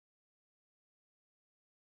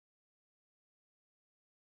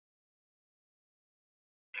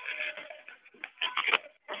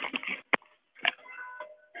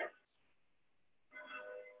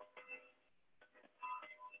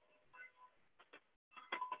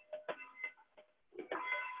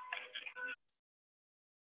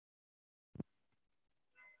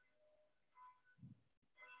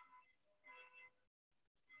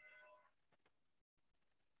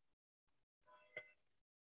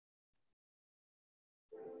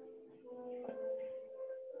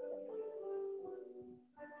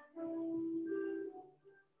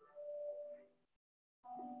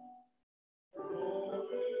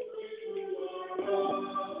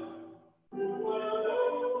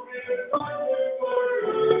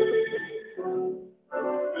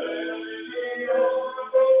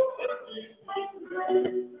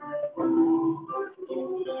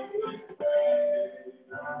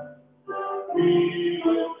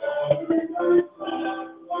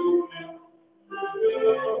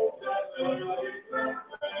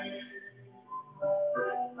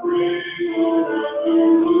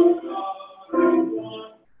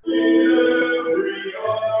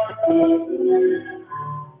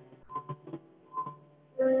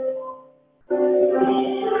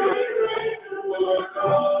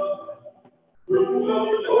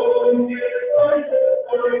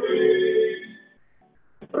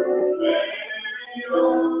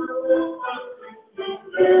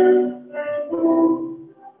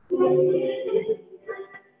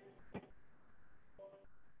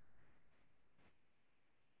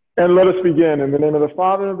And let us begin in the name of the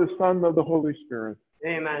Father, and of the Son, and of the Holy Spirit.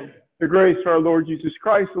 Amen. The grace of our Lord Jesus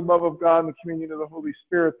Christ, the love of God, and the communion of the Holy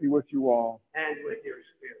Spirit be with you all. And with your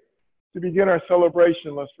spirit. To begin our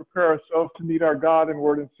celebration, let's prepare ourselves to meet our God in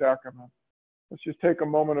word and sacrament. Let's just take a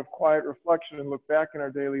moment of quiet reflection and look back in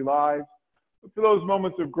our daily lives. Look for those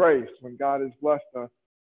moments of grace when God has blessed us.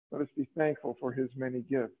 Let us be thankful for his many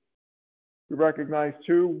gifts. We recognize,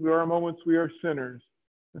 too, there are moments we are sinners.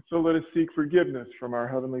 And so let us seek forgiveness from our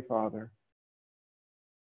Heavenly Father.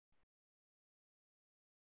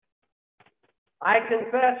 I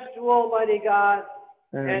confess to Almighty God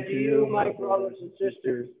and to you, my brothers and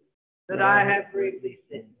sisters, that I have greatly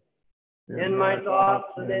sinned in my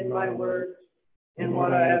thoughts and in my words, in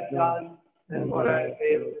what I have done and what I have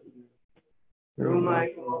failed to do. Through my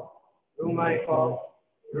fault,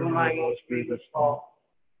 through my most grievous fault.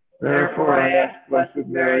 Therefore I ask Blessed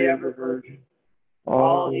Mary, ever Virgin,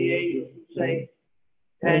 all the angels and saints,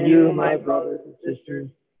 and you, my brothers and sisters,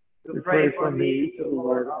 to pray for me to the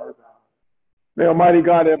Lord our God. May Almighty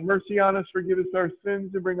God have mercy on us, forgive us our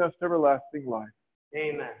sins, and bring us to everlasting life.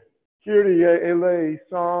 Amen. Kyrie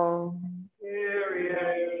eleison. Kyrie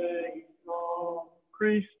eleison.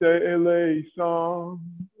 Christe eleison.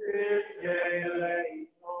 Christe eleison.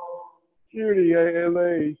 Kyrie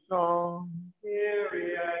eleison.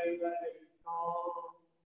 Kyrie eleison.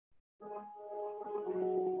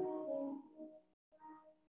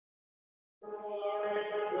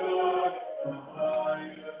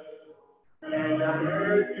 And on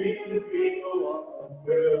earth keep the people of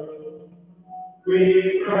the world.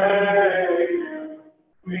 We praise you,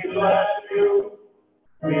 we bless you,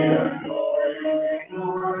 we adore you, we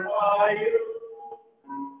glorify you.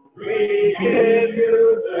 We give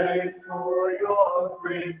you thanks for your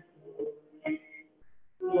grace,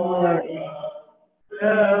 Lord God,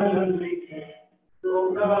 heavenly King, O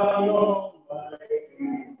God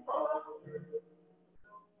Almighty Father,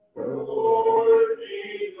 the Lord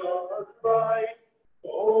Jesus Christ,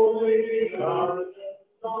 only begotten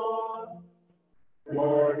Son,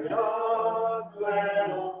 Lord God,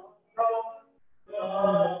 Lamb of God,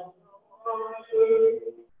 Son of Father,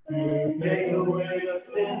 you take away the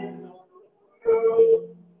sins of the world,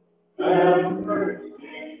 have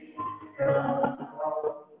mercy on us.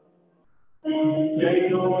 You take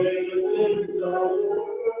away the sins of the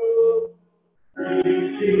world,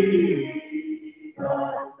 receive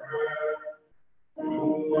our prayer.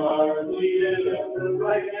 You are seated at the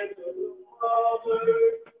right hand of the Father,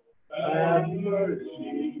 have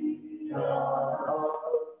mercy on us.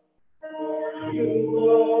 For you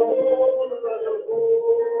alone are the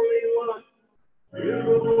Holy One. You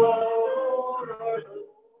alone are the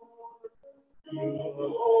Lord. You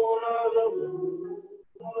alone are the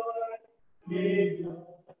Lord. Jesus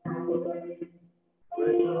Christ,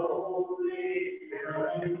 with the Holy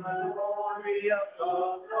Spirit and the glory of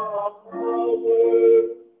God the Father.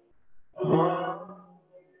 Amen.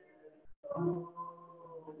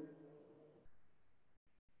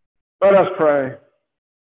 Let us pray.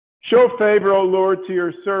 Show favor, O Lord, to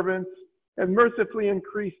your servants, and mercifully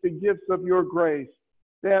increase the gifts of your grace,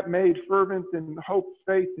 that made fervent in hope,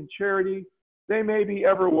 faith, and charity, they may be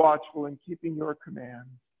ever watchful in keeping your commands.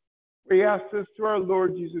 We ask this through our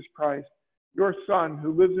Lord Jesus Christ, your Son,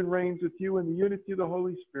 who lives and reigns with you in the unity of the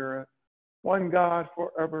Holy Spirit, one God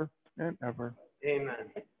forever and ever.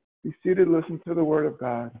 Amen. Be seated, listen to the word of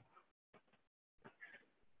God.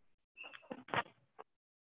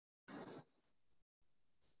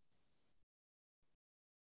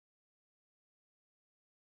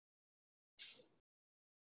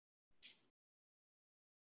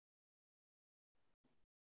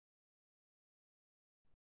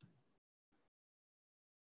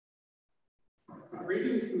 A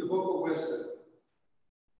reading from the Book of Wisdom.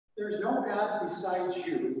 There is no God besides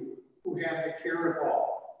you who have the care of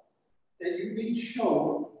all, that you be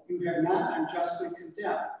shown you have not unjustly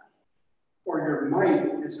condemned. For your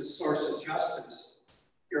might is a source of justice.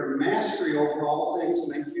 Your mastery over all things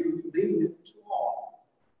make you lenient to all.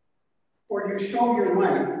 For you show your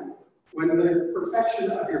might when the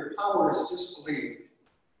perfection of your power is disbelieved,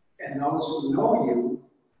 and those who know you,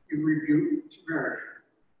 you rebuke temerity.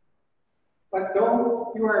 But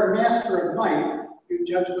though you are a master of might, you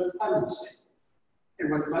judge with clemency,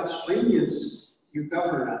 and with much leniency you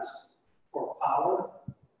govern us, for power,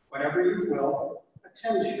 whatever you will,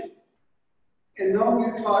 attends you. And though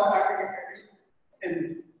you taught our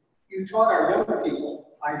young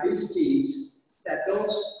people by these deeds that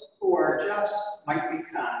those who are just might be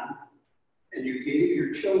kind, and you gave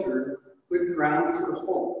your children good ground for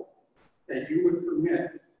hope, that you would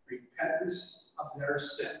permit repentance of their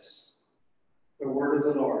sins. The word of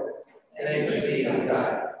the Lord. Thanks be to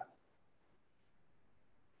God.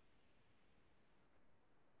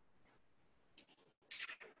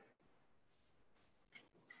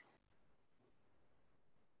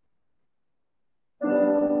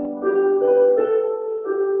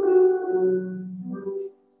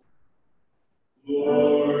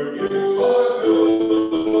 Lord, you are good.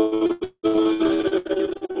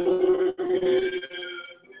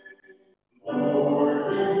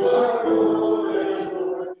 Lord, you are good.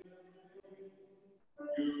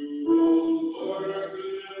 You, Lord, are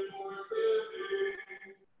good and forgiving,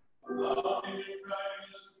 loving and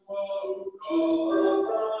kindness to all who call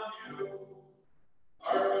upon you.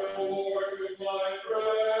 Hearken, O Lord, to my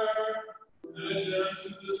prayer, and attend to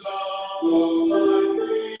the song of my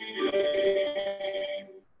pleading.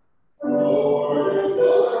 Lord, you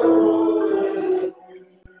are good.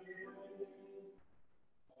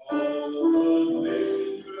 All the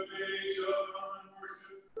nations of age shall come and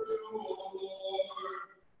worship you, O Lord,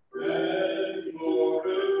 and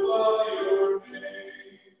glorify your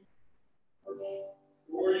name.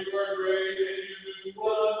 For you are great and you do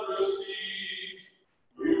wondrous deeds.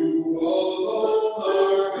 You alone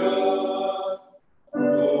are God.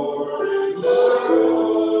 Lord, you are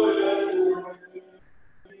good and forgiving.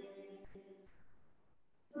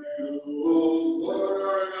 You, O Lord,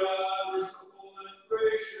 are God, merciful and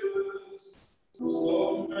gracious,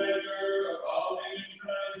 slow to anger, abounding in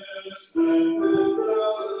kindness and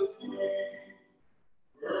fidelity.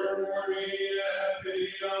 Turn toward me and have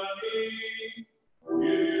pity on me.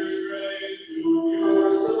 Give your strength to your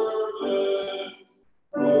servant.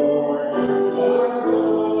 Lord, you are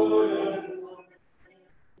good and forgiving.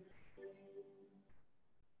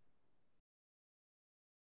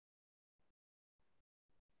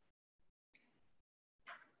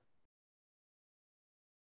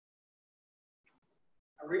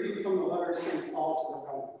 A reading from the letter of St. Paul to the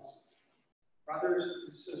Romans. Brothers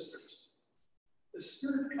and sisters, the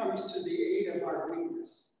Spirit comes to the aid of our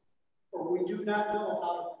weakness, for we do not know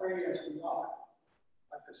how to pray as we ought,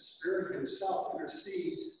 but the Spirit himself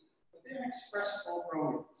intercedes with inexpressible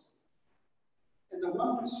groanings. And the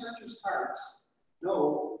one who searches hearts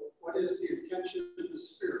knows what is the intention of the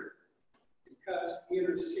Spirit, because he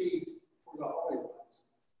intercedes for the holy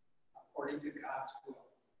ones, according to God's will.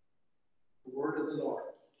 The word of the Lord.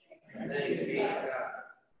 Thanks be to God.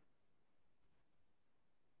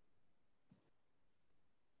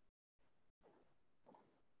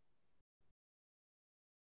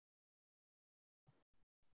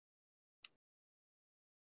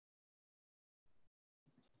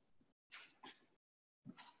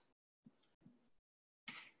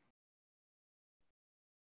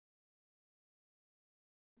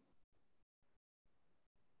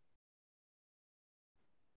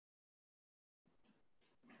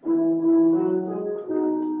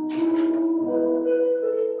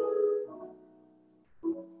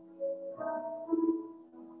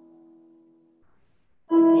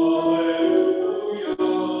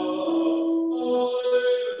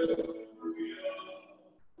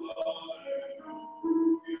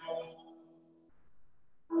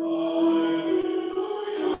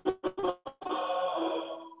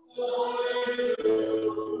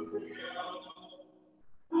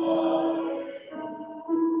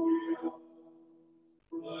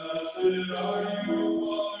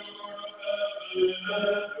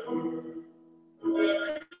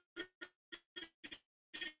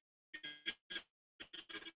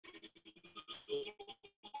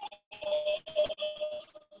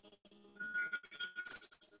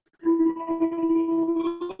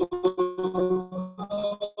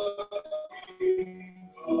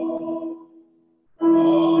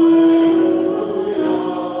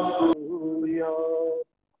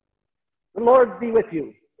 The Lord be with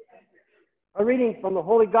you. A reading from the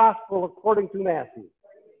Holy Gospel according to Matthew.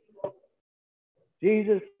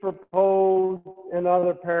 Jesus proposed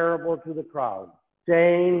another parable to the crowd,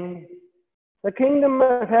 saying, "The kingdom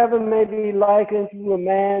of heaven may be likened to a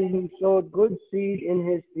man who sowed good seed in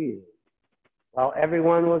his field. While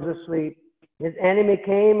everyone was asleep, his enemy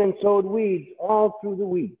came and sowed weeds all through the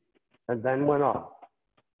wheat, and then went off.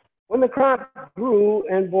 When the crop grew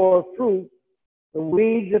and bore fruit, the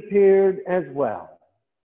weeds appeared as well.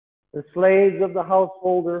 The slaves of the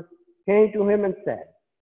householder came to him and said,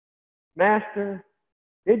 'Master,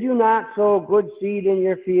 Did you not sow good seed in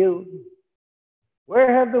your field?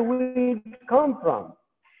 Where have the weeds come from?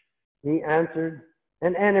 He answered,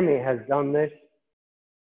 an enemy has done this.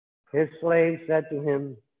 His slave said to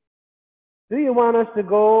him, do you want us to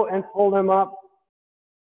go and pull them up?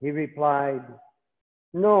 He replied,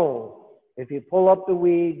 no, if you pull up the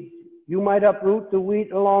weeds, you might uproot the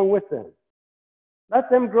wheat along with them. Let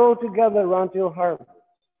them grow together until harvest.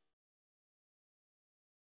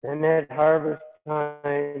 Then at harvest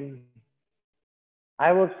time,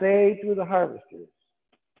 I will say to the harvesters,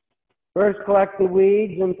 first collect the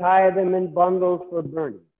weeds and tie them in bundles for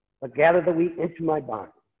burning, but gather the wheat into my barn.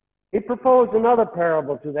 He proposed another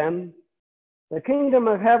parable to them. The kingdom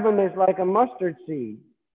of heaven is like a mustard seed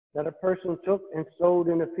that a person took and sowed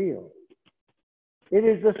in a field. It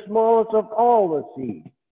is the smallest of all the seeds,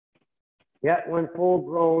 yet when full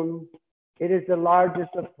grown, it is the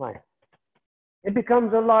largest of plants. It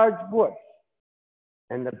becomes a large bush,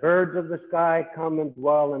 and the birds of the sky come and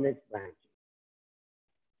dwell in its branches.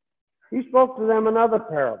 He spoke to them another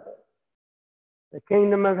parable. The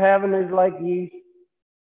kingdom of heaven is like yeast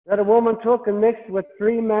that a woman took and mixed with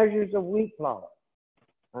 3 measures of wheat flour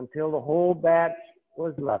until the whole batch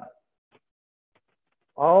was leavened.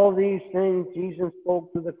 All these things Jesus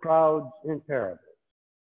spoke to the crowds in parables.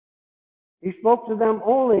 He spoke to them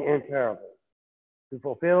only in parables to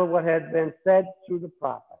fulfill what had been said through the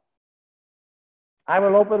prophet. I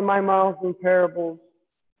will open my mouth in parables.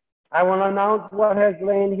 I will announce what has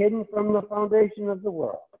lain hidden from the foundation of the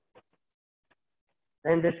world.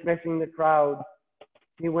 Then dismissing the crowd,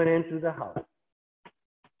 he went into the house.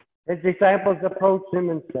 His disciples approached him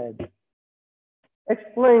and said,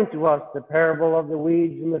 explain to us the parable of the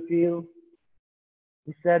weeds in the field.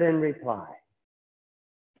 He said in reply,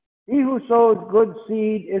 he who sows good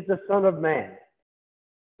seed is the Son of Man.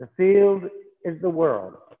 The field is the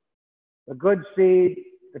world. The good seed,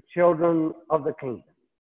 the children of the kingdom.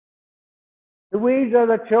 The weeds are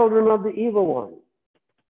the children of the evil one,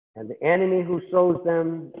 and the enemy who sows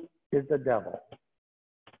them is the devil.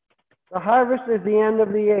 The harvest is the end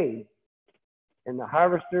of the age, and the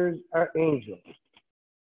harvesters are angels.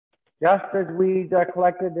 Just as weeds are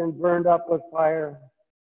collected and burned up with fire,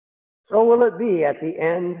 so will it be at the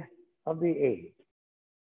end of the age.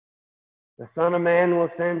 The Son of Man will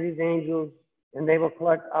send his angels, and they will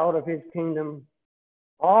collect out of his kingdom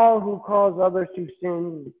all who cause others to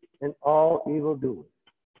sin and all evildoers.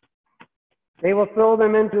 They will throw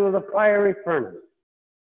them into the fiery furnace,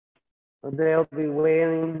 where they'll be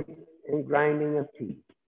wailing and grinding of teeth.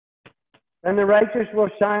 Then the righteous will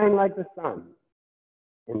shine like the sun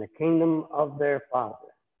in the kingdom of their Father.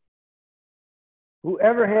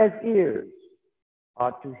 Whoever has ears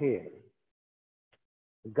ought to hear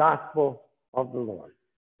the gospel of the Lord.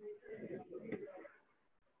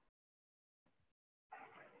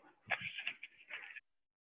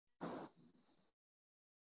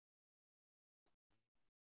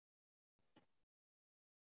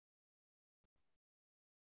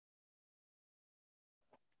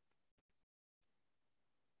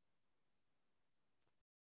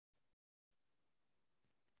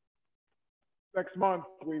 Next month,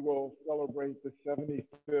 we will celebrate the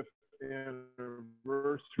 75th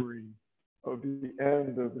anniversary of the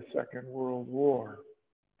end of the Second World War.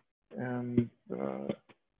 And it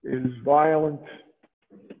is violent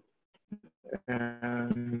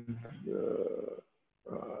and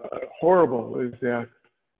horrible as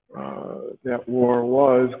that war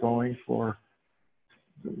was, going for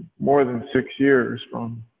more than 6 years,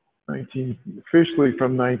 officially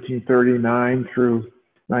from 1939 through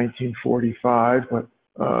 1945, but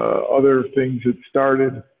other things had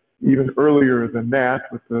started even earlier than that,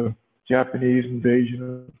 with the Japanese invasion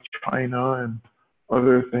of China and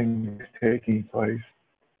other things taking place.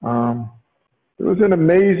 There was an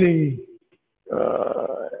amazing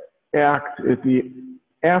act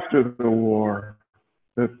after the war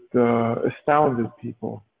that astounded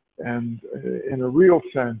people, and in a real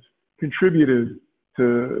sense contributed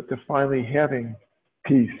to finally having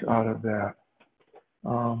peace out of that.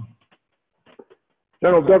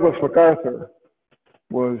 General Douglas MacArthur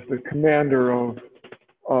was the commander of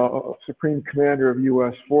Supreme Commander of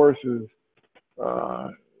U.S. forces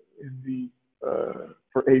for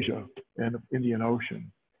Asia and the Indian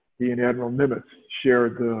Ocean. He and Admiral Nimitz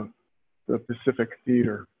shared the Pacific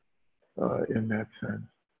theater in that sense.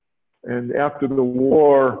 And after the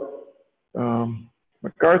war,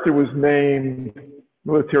 MacArthur was named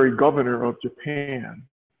military governor of Japan.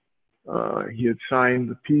 He had signed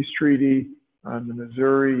the peace treaty on the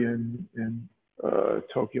Missouri in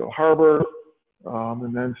Tokyo Harbor,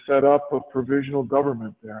 and then set up a provisional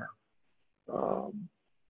government there.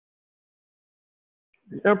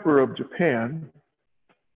 the Emperor of Japan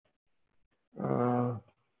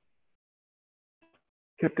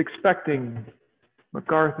kept expecting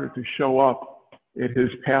MacArthur to show up at his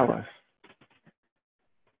palace.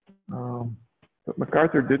 But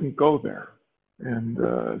MacArthur didn't go there. And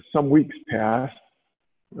some weeks passed.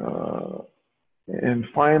 And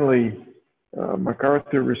finally,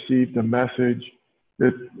 MacArthur received a message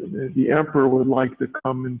that the emperor would like to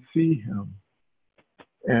come and see him.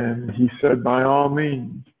 And he said, by all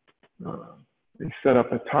means. They set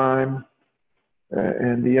up a time,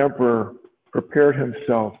 and the emperor prepared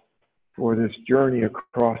himself for this journey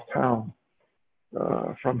across town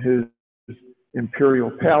from his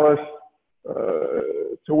imperial palace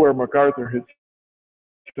to where MacArthur had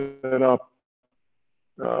set up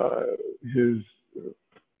his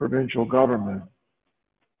provincial government.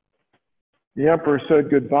 The emperor said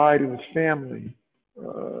goodbye to his family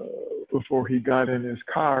before he got in his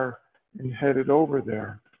car and headed over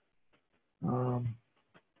there.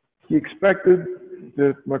 He expected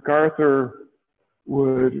that MacArthur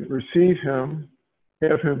would receive him,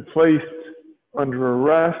 have him placed under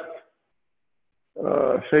arrest,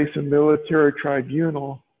 face a military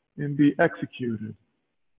tribunal, and be executed.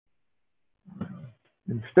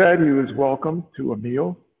 Instead, he was welcomed to a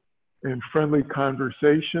meal and friendly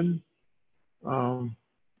conversation,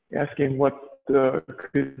 asking what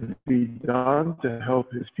could be done to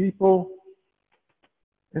help his people,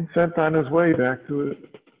 and sent on his way back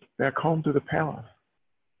home to the palace.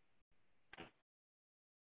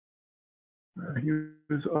 He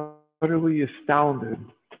was utterly astounded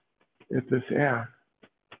at this act.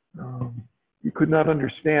 He could not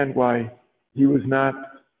understand why he was not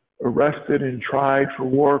arrested and tried for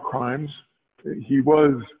war crimes. He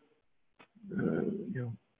was,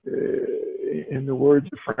 in the words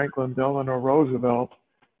of Franklin Delano Roosevelt,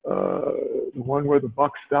 the one where the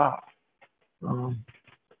buck stopped.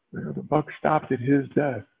 The buck stopped at his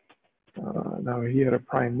death. Now he had a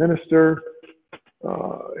prime minister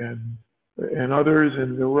and others,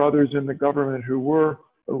 and there were others in the government who were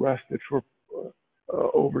arrested for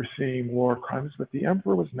overseeing war crimes, but the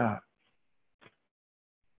emperor was not.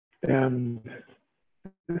 And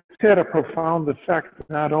this had a profound effect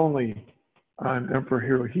not only on Emperor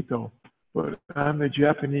Hirohito, but on the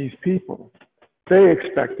Japanese people. They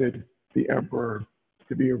expected the emperor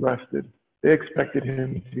to be arrested. They expected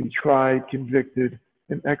him to be tried, convicted,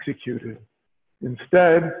 and executed.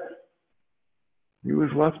 Instead, he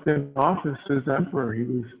was left in office as emperor. He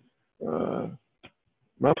was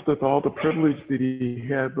left with all the privilege that he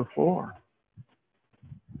had before.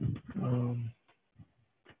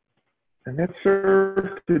 And that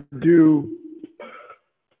served to do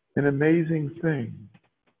an amazing thing.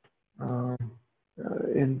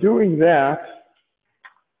 In doing that,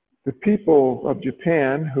 the people of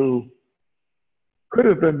Japan, who could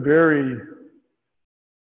have been very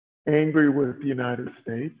angry with the United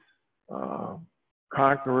States,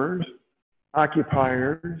 conquerors,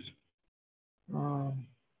 occupiers,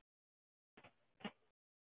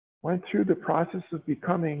 went through the process of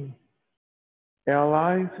becoming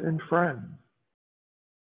allies and friends.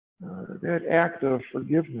 That act of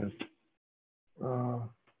forgiveness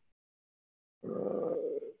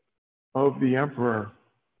of the emperor,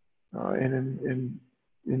 and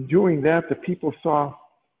in doing that, the people saw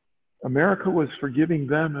America was forgiving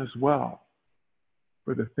them as well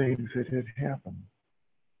for the things that had happened.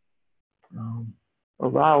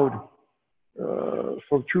 Allowed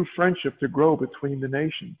for true friendship to grow between the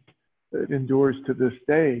nations. It endures to this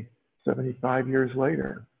day, 75 years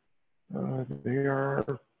later. They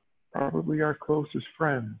are probably our closest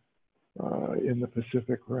friends in the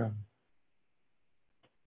Pacific Rim.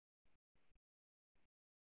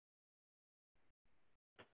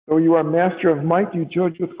 Though you are master of might, you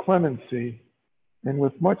judge with clemency, and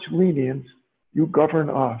with much lenience you govern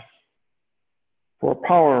us. For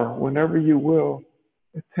power, whenever you will,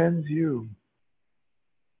 attends you.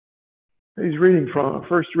 He's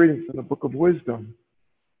first reading from the Book of Wisdom.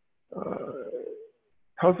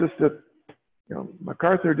 Tells us that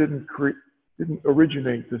MacArthur didn't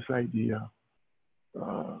originate this idea.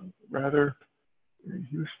 Rather,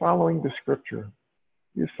 he was following the Scripture.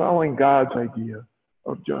 He was following God's idea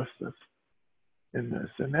of justice in this,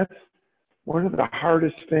 and that's one of the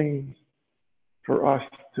hardest things for us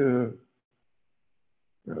to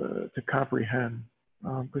comprehend,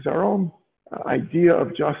 because our own idea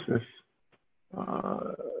of justice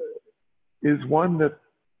is one that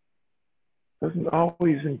doesn't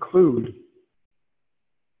always include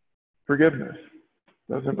forgiveness,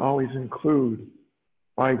 doesn't always include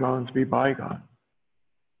bygones be bygones.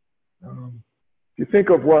 If you think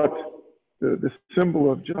of what the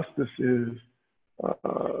symbol of justice is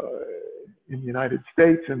in the United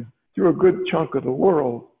States and through a good chunk of the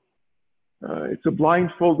world. It's a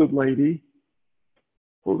blindfolded lady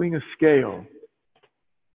holding a scale,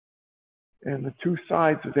 and the two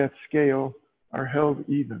sides of that scale are held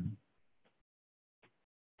even.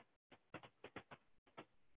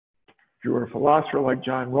 If you were a philosopher like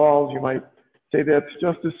John Rawls, you might say that's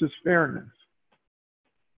justice is fairness.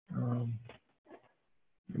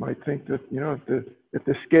 You might think that, if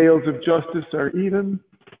the scales of justice are even,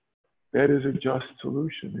 that is a just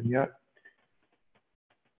solution. And yet,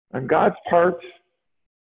 on God's part,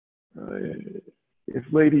 if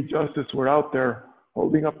Lady Justice were out there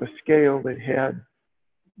holding up a scale that had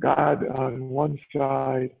God on one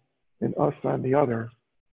side and us on the other,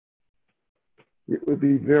 it would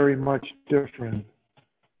be very much different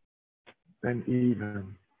than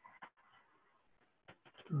even.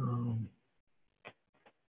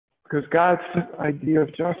 Because God's idea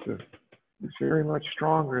of justice is very much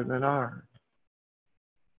stronger than ours.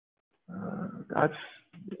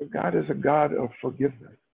 God is a God of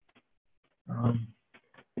forgiveness.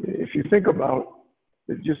 If you think about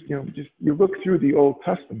it, you look through the Old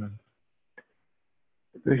Testament,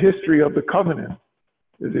 the history of the covenant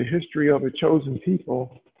is a history of a chosen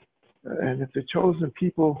people, and it's a chosen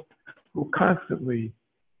people who constantly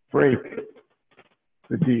break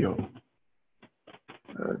the deal.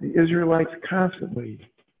 The Israelites constantly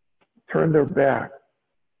turn their back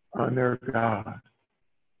on their God.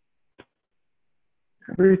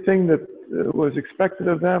 Everything that was expected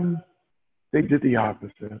of them, they did the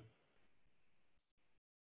opposite.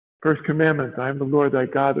 First commandment, I am the Lord thy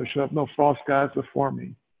God, there shall have no false gods before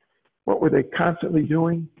me. What were they constantly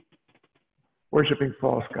doing? Worshiping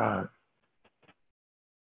false gods.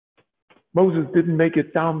 Moses didn't make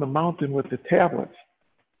it down the mountain with the tablets,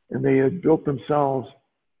 and they had built themselves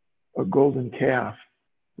a golden calf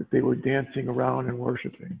that they were dancing around and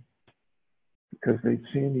worshiping because they'd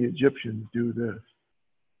seen the Egyptians do this.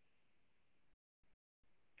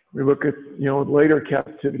 We look at, later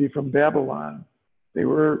captivity from Babylon. They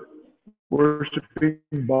were worshiping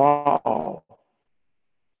Baal,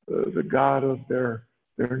 the god of their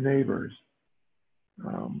neighbors.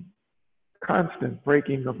 Constant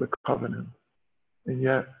breaking of the covenant, and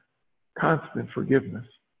yet constant forgiveness.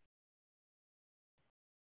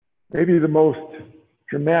 Maybe the most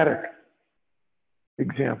dramatic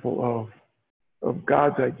example of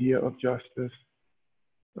God's idea of justice,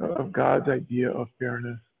 of God's idea of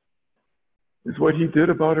fairness, is what he did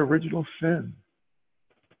about original sin.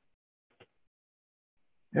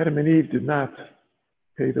 Adam and Eve did not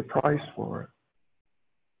pay the price for it.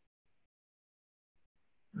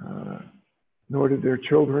 Nor did their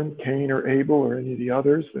children, Cain or Abel or any of the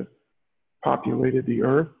others that populated the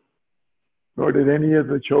earth. Nor did any of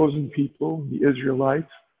the chosen people, the Israelites,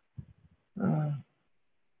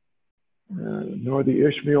 nor the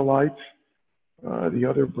Ishmaelites, the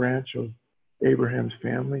other branch of Abraham's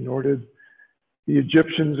family, nor did the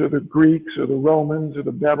Egyptians or the Greeks or the Romans or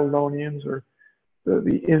the Babylonians or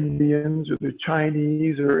the Indians or the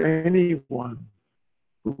Chinese or anyone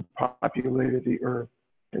who populated the earth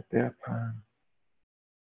at that time.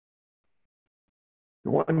 The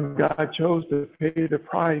one God chose to pay the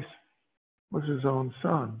price was his own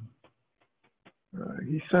son.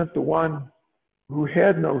 He sent the one who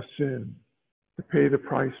had no sin to pay the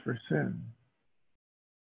price for sin.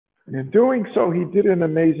 And in doing so, he did an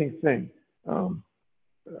amazing thing. One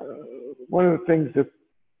of the things that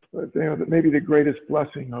may be the greatest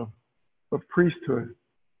blessing of priesthood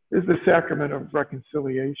is the sacrament of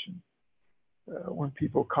reconciliation. When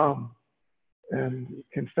people come and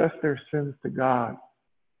confess their sins to God,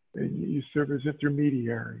 and you serve as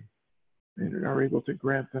intermediary and are able to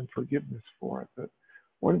grant them forgiveness for it. But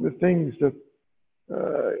one of the things that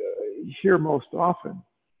you hear most often,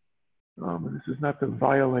 and this is not to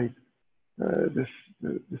violate the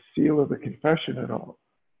seal of the confessional at all,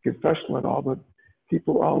 but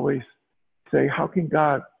people always say, how can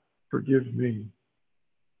God forgive me?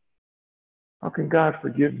 How can God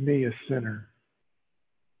forgive me, a sinner?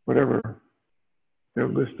 Whatever their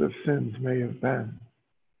list of sins may have been.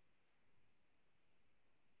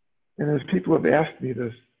 And as people have asked me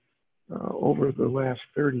this over the last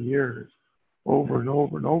 30 years, over and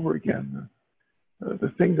over and over again, the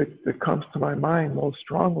thing that comes to my mind most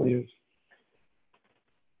strongly is,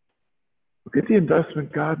 look at the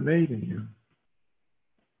investment God made in you.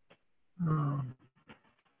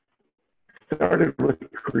 Started with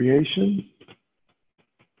creation,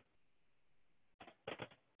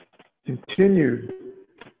 continued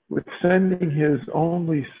with sending his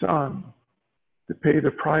only son to pay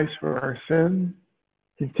the price for our sin,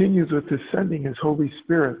 continues with his sending his Holy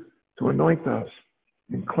Spirit to anoint us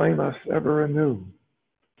and claim us ever anew.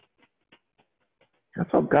 That's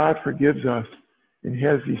how God forgives us and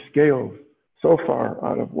has these scales so far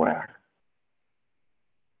out of whack.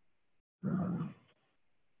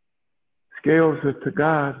 Scales that to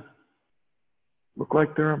God look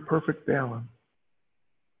like they're in perfect balance.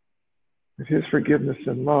 That His forgiveness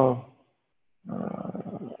and love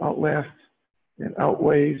outlasts and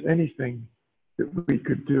outweighs anything that we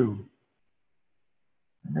could do.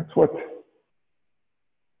 And that's what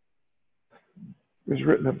is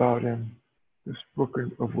written about in this book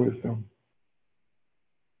of wisdom.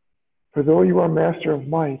 For though you are master of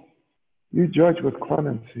might, you judge with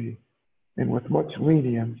clemency, and with much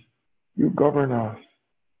lenience you govern us.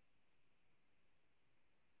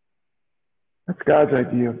 That's God's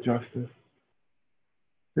idea of justice,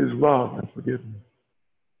 His love and forgiveness.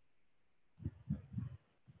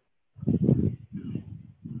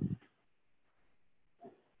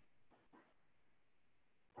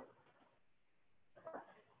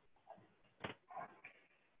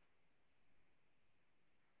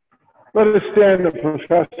 Let us stand and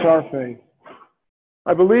profess our faith.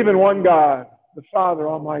 I believe in one God, the Father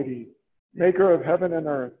Almighty, maker of heaven and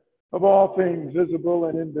earth, of all things visible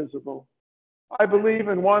and invisible. I believe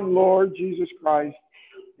in one Lord Jesus Christ,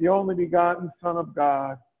 the only begotten Son of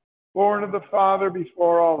God, born of the Father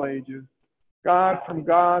before all ages, God from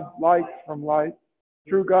God, light from light,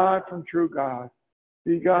 true God from true God,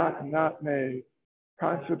 begotten, not made,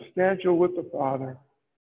 consubstantial with the Father.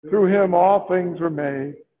 Through Him all things were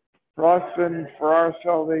made. For us and for our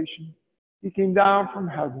salvation, He came down from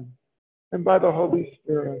heaven, and by the Holy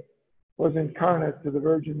Spirit was incarnate to the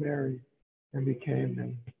Virgin Mary and became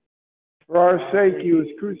man. For our sake He was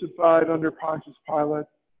crucified under Pontius Pilate.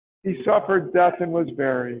 He suffered death and was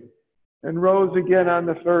buried, and rose again on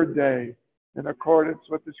the third day in accordance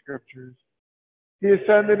with the Scriptures. He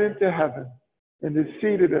ascended into heaven and is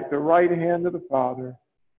seated at the right hand of the Father.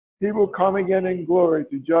 He will come again in glory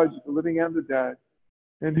to judge the living and the dead,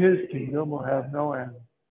 and His kingdom will have no end.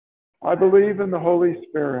 I believe in the Holy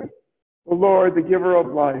Spirit, the Lord, the giver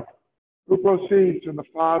of life, who proceeds from the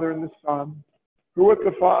Father and the Son, who with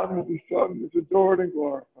the Father and the Son is adored and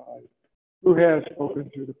glorified, who has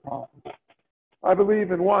spoken through the prophets. I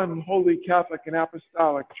believe in one holy Catholic and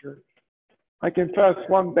Apostolic Church. I confess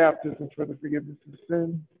one baptism for the forgiveness of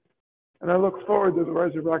sins, and I look forward to the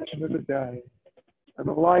resurrection of the dead and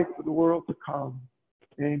the life of the world to come.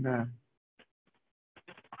 Amen.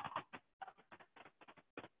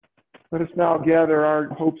 Let us now gather our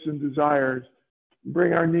hopes and desires and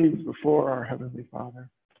bring our needs before our Heavenly Father.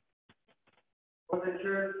 For the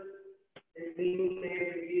church, its meeting may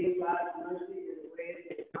reveal God's mercy in the way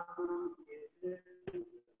that comes in assistance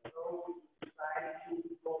of those who society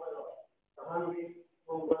chooses over the hungry,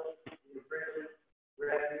 homeless, the oppressed,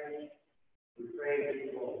 refugees, we pray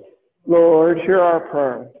to the Lord. Lord, hear our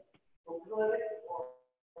prayer.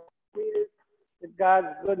 That God's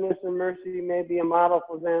goodness and mercy may be a model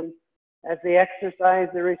for them as they exercise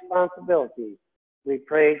their responsibilities, we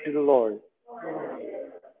pray to the Lord.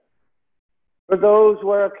 For those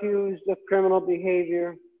who are accused of criminal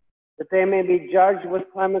behavior, that they may be judged with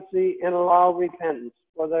clemency and allow repentance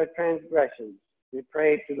for their transgressions, we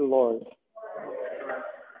pray to the Lord.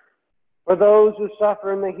 For those who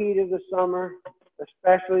suffer in the heat of the summer,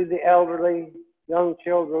 especially the elderly, young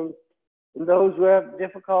children, and those who have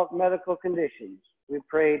difficult medical conditions, we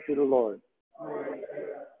pray to the Lord.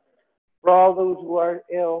 For all those who are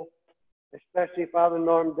ill, especially Father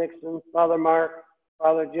Norm Dixon, Father Mark,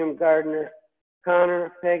 Father Jim Gardner,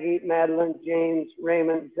 Connor, Peggy, Madeline, James,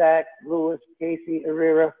 Raymond, Zach, Louis, Casey,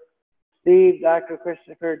 Herrera, Steve, Dr.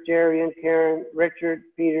 Christopher, Jerry and Karen, Richard,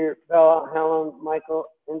 Peter, Bella, Helen, Michael,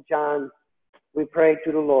 and John, we pray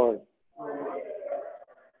to the Lord.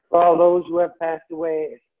 For all those who have passed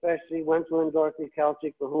away, especially Wenzel and Dorothy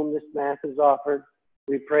Kelchik, for whom this Mass is offered,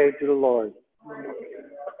 we pray to the Lord.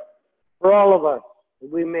 For all of us,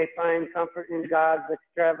 that we may find comfort in God's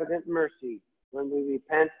extravagant mercy when we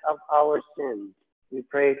repent of our sins, we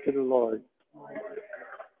pray to the Lord.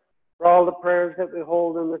 For all the prayers that we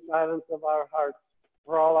hold in the silence of our hearts,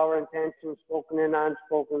 for all our intentions, spoken and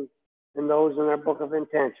unspoken, and those in our book of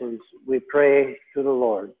intentions, we pray to the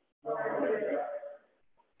Lord.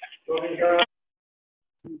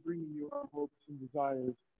 We bring you our hopes and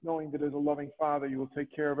desires, knowing that as a loving Father, you will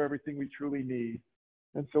take care of everything we truly need.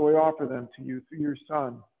 And so we offer them to you through your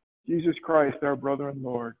Son, Jesus Christ, our brother and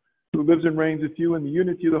Lord, who lives and reigns with you in the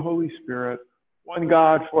unity of the Holy Spirit, one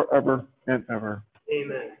God forever and ever.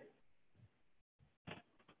 Amen.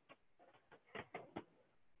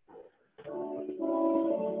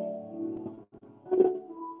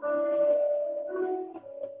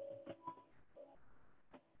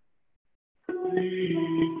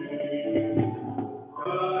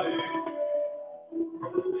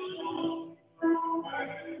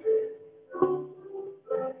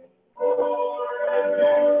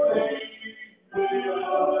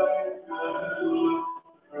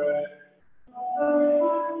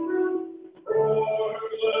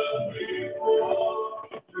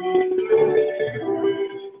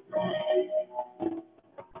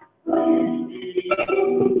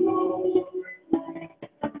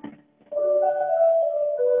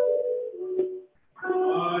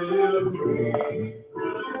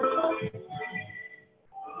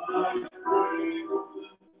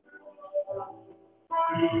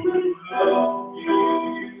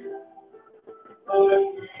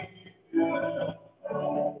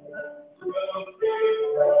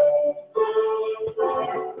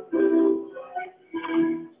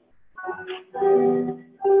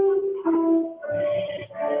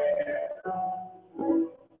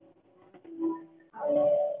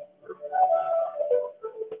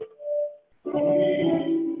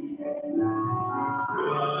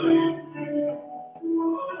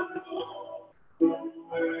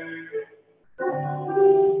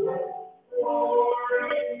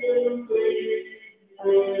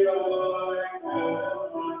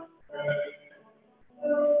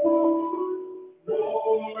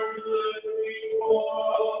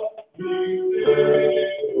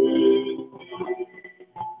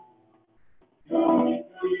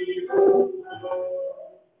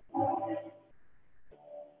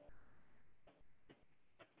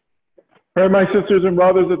 Pray, my sisters and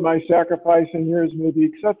brothers, that my sacrifice and yours may be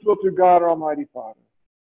acceptable to God, our Almighty Father.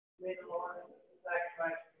 May the Lord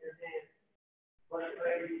sacrifice in your hands, for the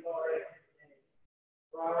praise of our name,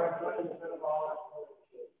 for our blessings of all our souls.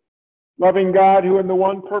 Loving God, who in the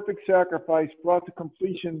one perfect sacrifice brought to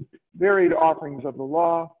completion varied offerings of the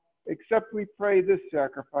law, accept, we pray, this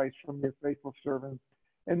sacrifice from your faithful servants,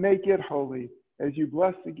 and make it holy, as you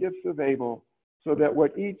bless the gifts of Abel, so that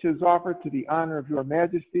what each has offered to the honor of your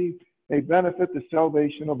majesty may benefit the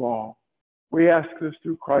salvation of all. We ask this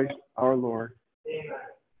through Christ our Lord. Amen.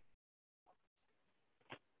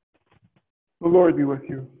 The Lord be with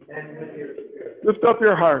you. And with your spirit. Lift up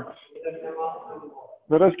your hearts. Lift them up to the Lord.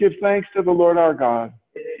 Let us give thanks to the Lord our God.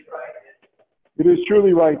 It is right. It is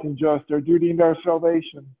truly right and just, our duty and our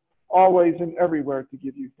salvation, always and everywhere to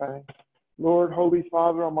give you thanks. Lord, Holy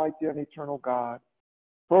Father, Almighty and eternal God,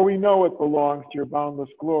 for we know it belongs to your boundless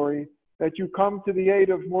glory that you come to the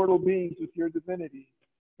aid of mortal beings with your divinity,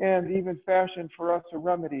 and even fashion for us a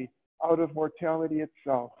remedy out of mortality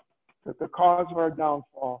itself, that the cause of our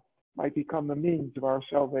downfall might become the means of our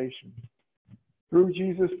salvation. Through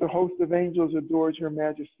Jesus, the host of angels adores your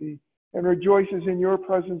majesty and rejoices in your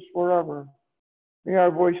presence forever. May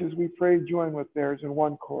our voices, we pray, join with theirs in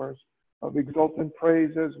one chorus of exultant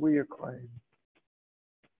praise as we acclaim.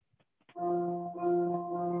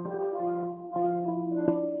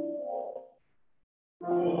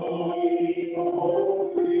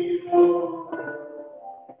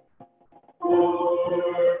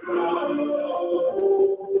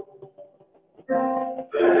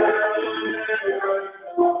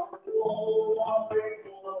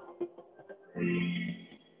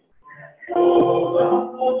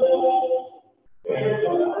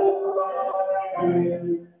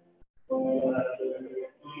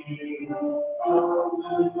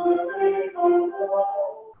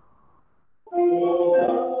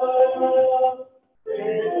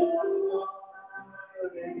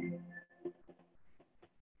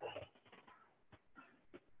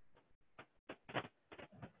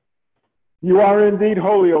 You are indeed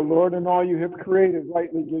holy, O Lord, and all you have created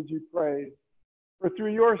rightly gives you praise. For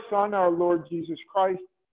through your Son, our Lord Jesus Christ,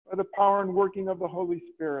 by the power and working of the Holy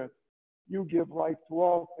Spirit, you give life to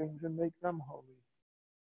all things and make them holy.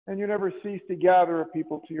 And you never cease to gather a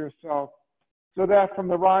people to yourself, so that from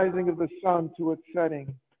the rising of the sun to its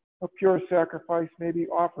setting, a pure sacrifice may be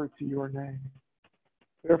offered to your name.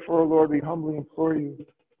 Therefore, O Lord, we humbly implore you,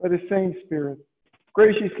 by the same Spirit,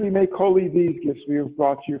 graciously make holy these gifts we have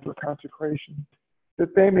brought to you for consecration,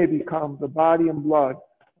 that they may become the body and blood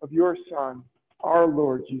of your Son, our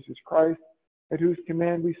Lord Jesus Christ, at whose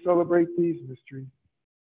command we celebrate these mysteries.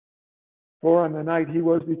 For on the night he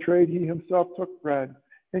was betrayed, he himself took bread,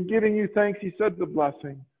 and giving you thanks, he said the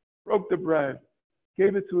blessing, broke the bread,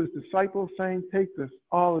 gave it to his disciples, saying, "Take this,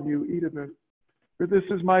 all of you, eat of it, for this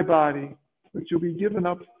is my body, which will be given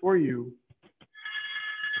up for you."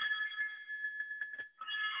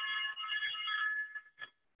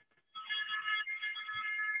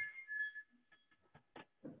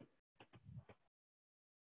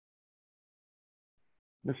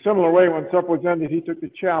 In a similar way, when supper was ended, he took the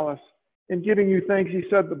chalice, and giving you thanks, he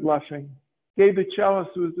said the blessing, gave the chalice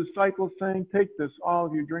to his disciples, saying, "Take this, all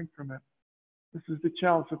of you, drink from it. This is the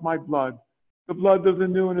chalice of my blood, the blood of the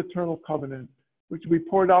new and eternal covenant, which will be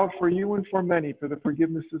poured out for you and for many for the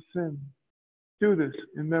forgiveness of sin. Do this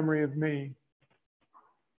in memory of me."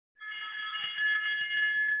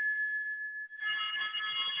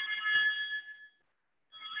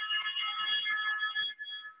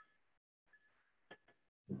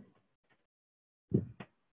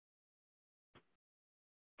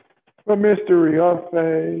 The mystery of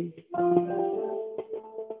faith.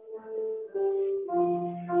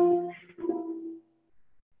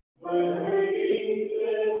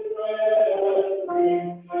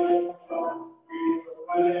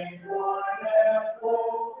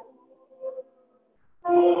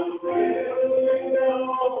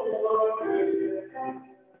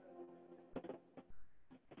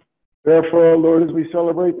 Therefore, O Lord, as we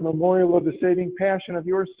celebrate the memorial of the saving passion of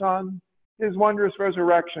your Son, his wondrous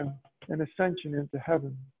resurrection and ascension into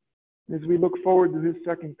heaven, as we look forward to his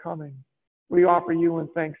second coming, we offer you in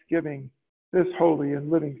thanksgiving this holy and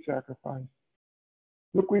living sacrifice.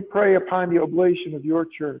 Look, we pray upon the oblation of your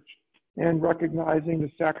church, and recognizing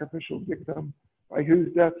the sacrificial victim by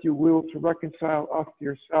whose death you will to reconcile us to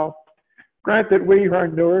yourself, grant that we who are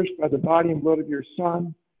nourished by the body and blood of your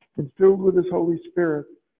Son and filled with his Holy Spirit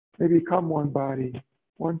may become one body,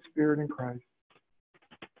 one spirit in Christ.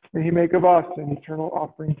 May he make of us an eternal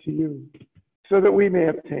offering to you, so that we may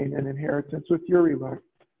obtain an inheritance with your elect,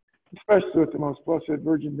 especially with the most blessed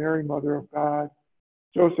Virgin Mary, Mother of God,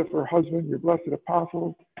 Joseph, her husband, your blessed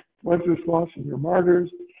apostles, Wenceslas and your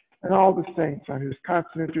martyrs, and all the saints on whose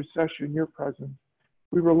constant intercession in your presence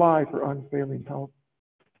we rely for unfailing help.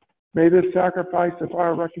 May this sacrifice of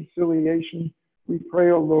our reconciliation, we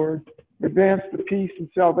pray, O Lord, advance the peace and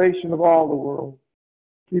salvation of all the world.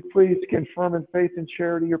 Be pleased to confirm in faith and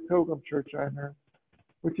charity your pilgrim church on earth,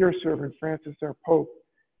 with your servant Francis, our Pope,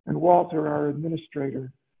 and Walter, our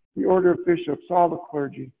administrator, the order of bishops, all the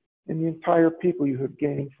clergy, and the entire people you have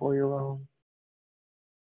gained for your own.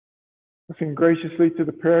 Listen graciously to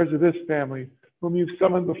the prayers of this family, whom you've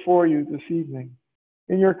summoned before you this evening.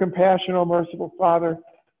 In your compassion, O merciful Father,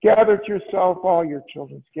 gather to yourself all your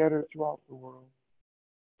children scattered throughout the world.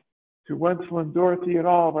 To Wenzel and Dorothy and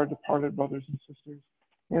all of our departed brothers and sisters,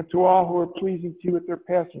 and to all who are pleasing to you at their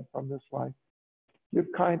passing from this life,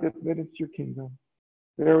 give kind admittance to your kingdom.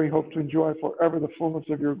 There we hope to enjoy forever the fullness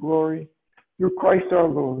of your glory, through Christ our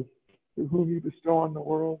Lord, through whom you bestow on the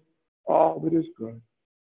world all that is good.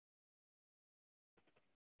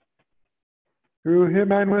 Through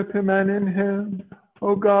him and with him and in him,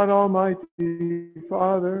 O God Almighty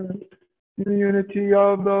Father, in the unity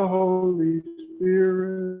of the Holy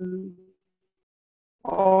Spirit,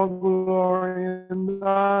 all glory and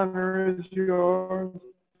honor is yours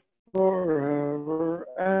forever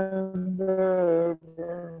and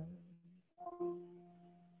ever.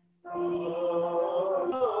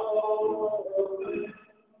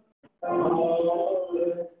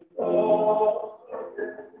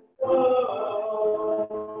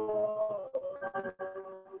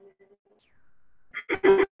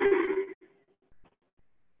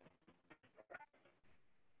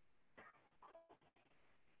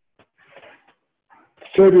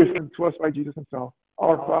 Savior sent to us by Jesus himself.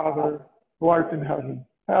 Our Father, who art in heaven,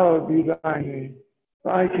 hallowed be thy name.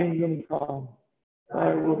 Thy kingdom come,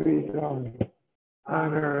 thy will be done,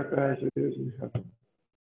 on earth as it is in heaven.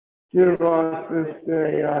 Give us this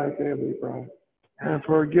day our daily bread, and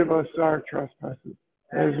forgive us our trespasses,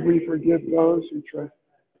 as we forgive those who trespass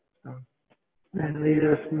us. And lead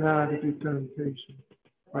us not into temptation,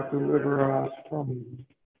 but deliver us from evil.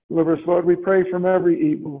 Deliver us, Lord, we pray, from every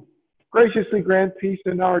evil. Graciously grant peace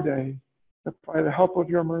in our day, that by the help of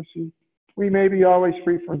your mercy, we may be always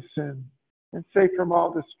free from sin and safe from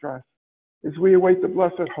all distress, as we await the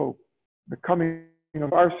blessed hope, the coming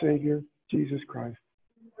of our Savior, Jesus Christ.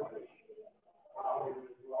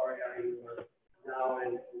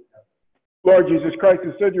 Lord Jesus Christ,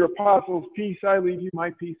 who said to your apostles, "Peace I leave you, my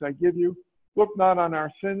peace I give you," look not on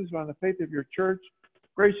our sins, but on the faith of your church.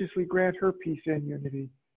 Graciously grant her peace and unity,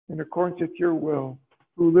 in accordance with your will,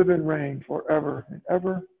 who live and reign forever and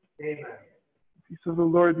ever. Amen. The peace of the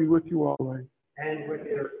Lord be with you always. And with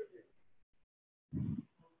your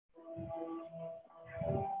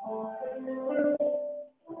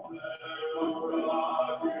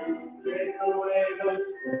take away the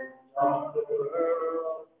sin of the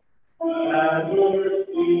world, and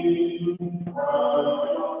mercy on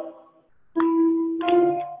us.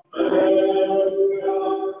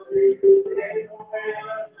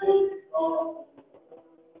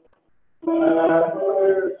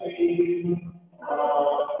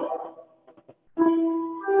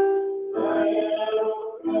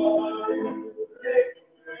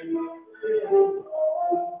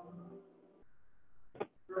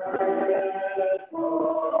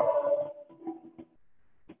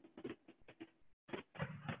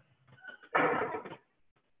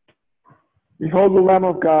 Behold the Lamb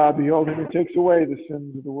of God, behold him who takes away the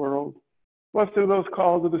sins of the world. Blessed are those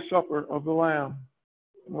called to the supper of the Lamb.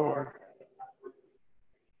 Lord.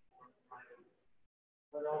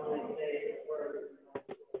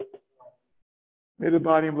 May the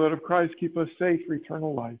body and blood of Christ keep us safe for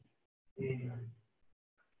eternal life. Amen.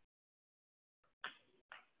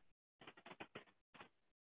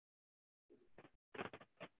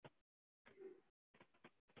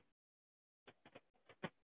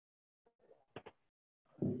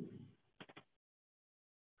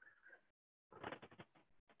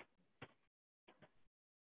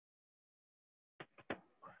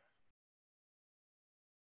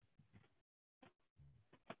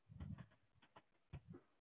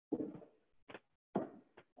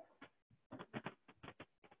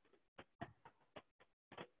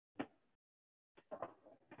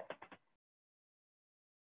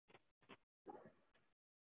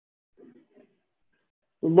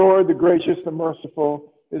 The Lord, the gracious and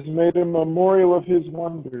merciful, has made a memorial of his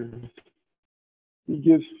wonders. He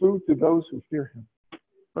gives food to those who fear him.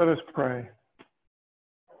 Let us pray.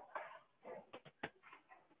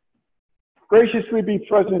 Graciously be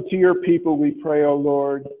present to your people, we pray, O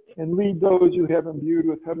Lord, and lead those you have imbued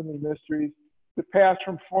with heavenly mysteries to pass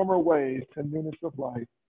from former ways to newness of life.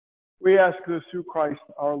 We ask this through Christ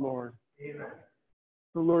our Lord. Amen.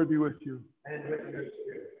 The Lord be with you. And with your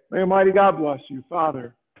spirit. May Almighty God bless you,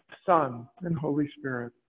 Father, Son, and Holy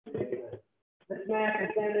Spirit. Amen. This Mass is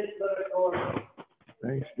ended. Let us go.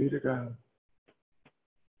 Thanks be to God.